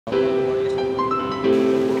Saan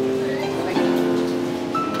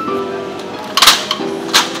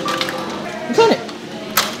eh?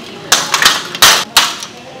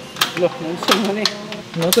 Loh, nandiyan na ni.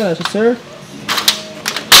 Nandiyan na siya, sir.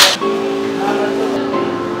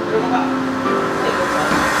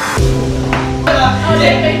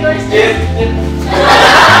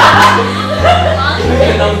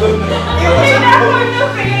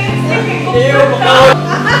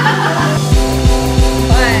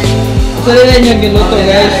 Ito rin yung ginuto,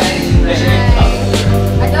 guys.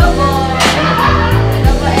 Adobo.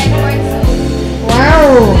 Adobo and corn soup.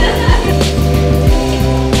 Wow!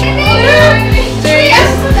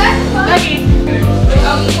 Serious?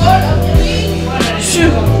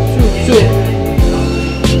 Shoot! Shoot!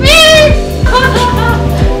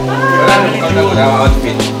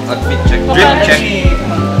 Outfit check. Drip check.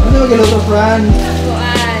 Ano yung ginuto, Fran?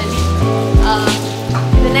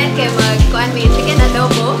 Tonight kayo mag-kuhan may chicken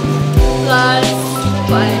adobo plus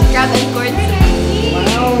crab and corn soup.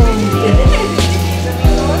 Wow!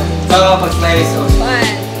 So, pag-slice sauce.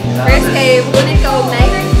 First kayo, bukunin ka o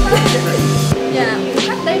knife. Yeah,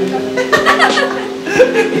 cut time ka.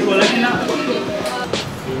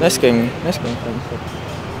 Nice game.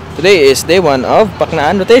 Today is day 1 of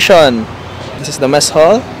Paknaan rotation. This is the mess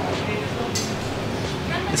hall.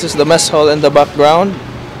 This is the mess hall in the background.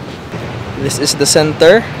 This is the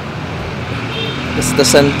center. This is the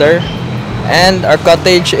center. And our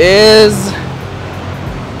cottage is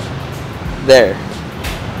there.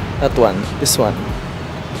 That one. This one.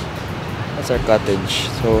 That's our cottage.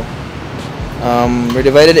 So we're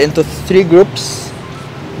divided into 3 groups.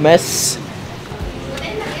 Mess.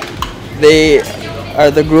 They are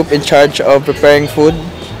the group in charge of preparing food.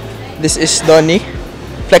 This is Donnie.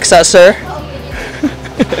 Flexa, sir.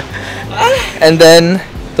 And then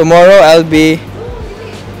tomorrow I'll be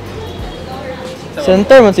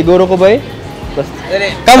center man siguro ko ba eh?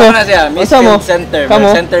 Kamo na siya, Miss Center.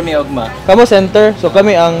 Kamo Center mi ogma. Kamo center. So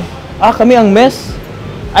kami ang mess.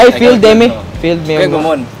 I field demi. Field mi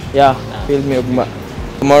ogma. Yeah, field mi ogma.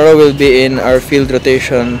 Tomorrow will be in our field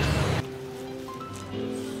rotation.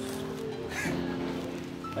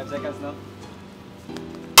 5 seconds, no?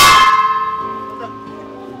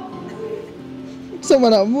 Sa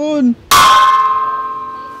manamon.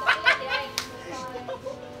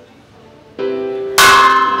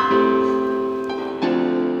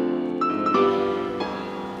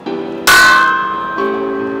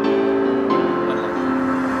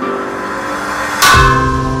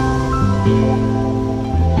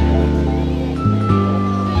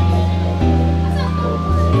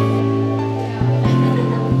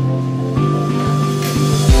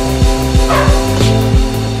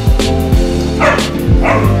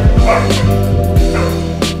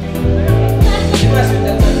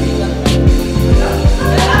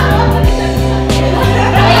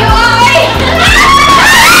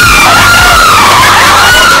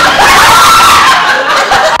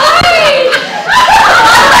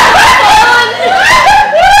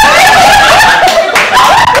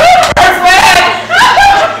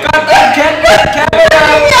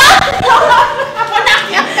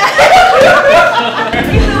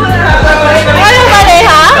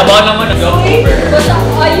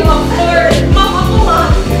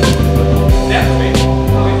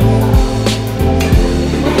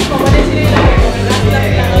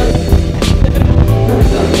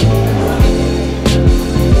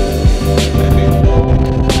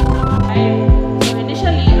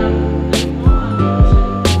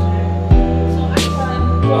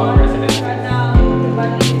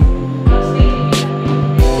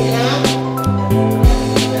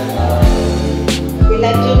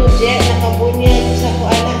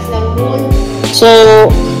 So,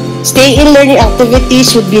 stay in learning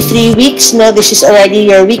activities would be 3 weeks. Now, this is already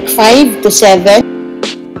your week 5 to 7.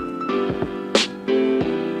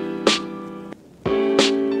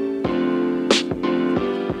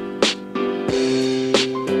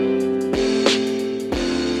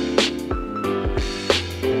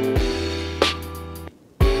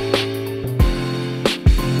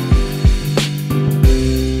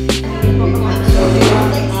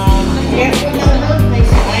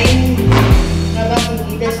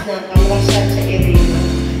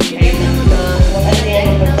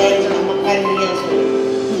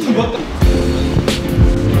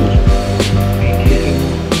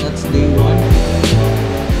 That's day 1.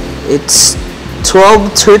 It's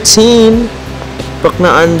 12:13.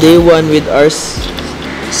 Paknaan day 1 with our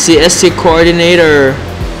CSC coordinator.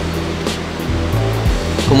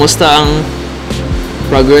 Kumusta ang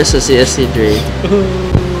progress sa CSC, Dre?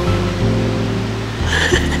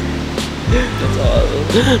 That's all.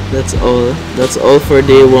 That's all. That's all for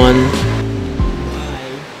day 1.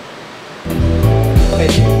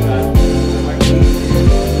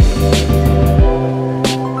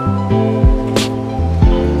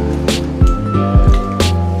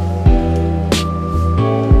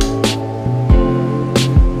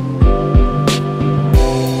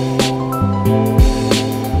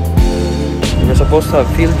 Supposed to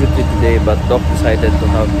have field duty today, but Doc decided to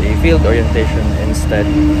have a field orientation instead,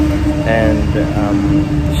 and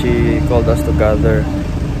she called us to gather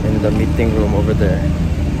in the meeting room over there,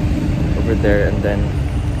 and then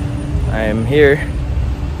I'm here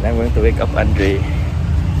and I'm going to wake up Andre.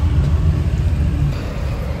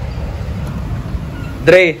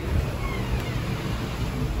 Dre,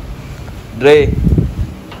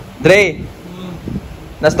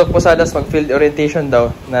 nas Doc Posadas mag field orientation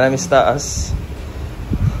daw, nanamis taas.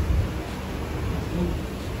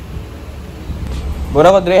 Bura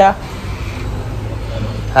ko, Dre, ha?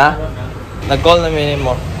 Ha? Nag-call na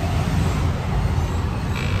mo.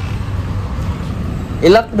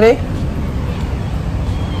 Ilak, Dre.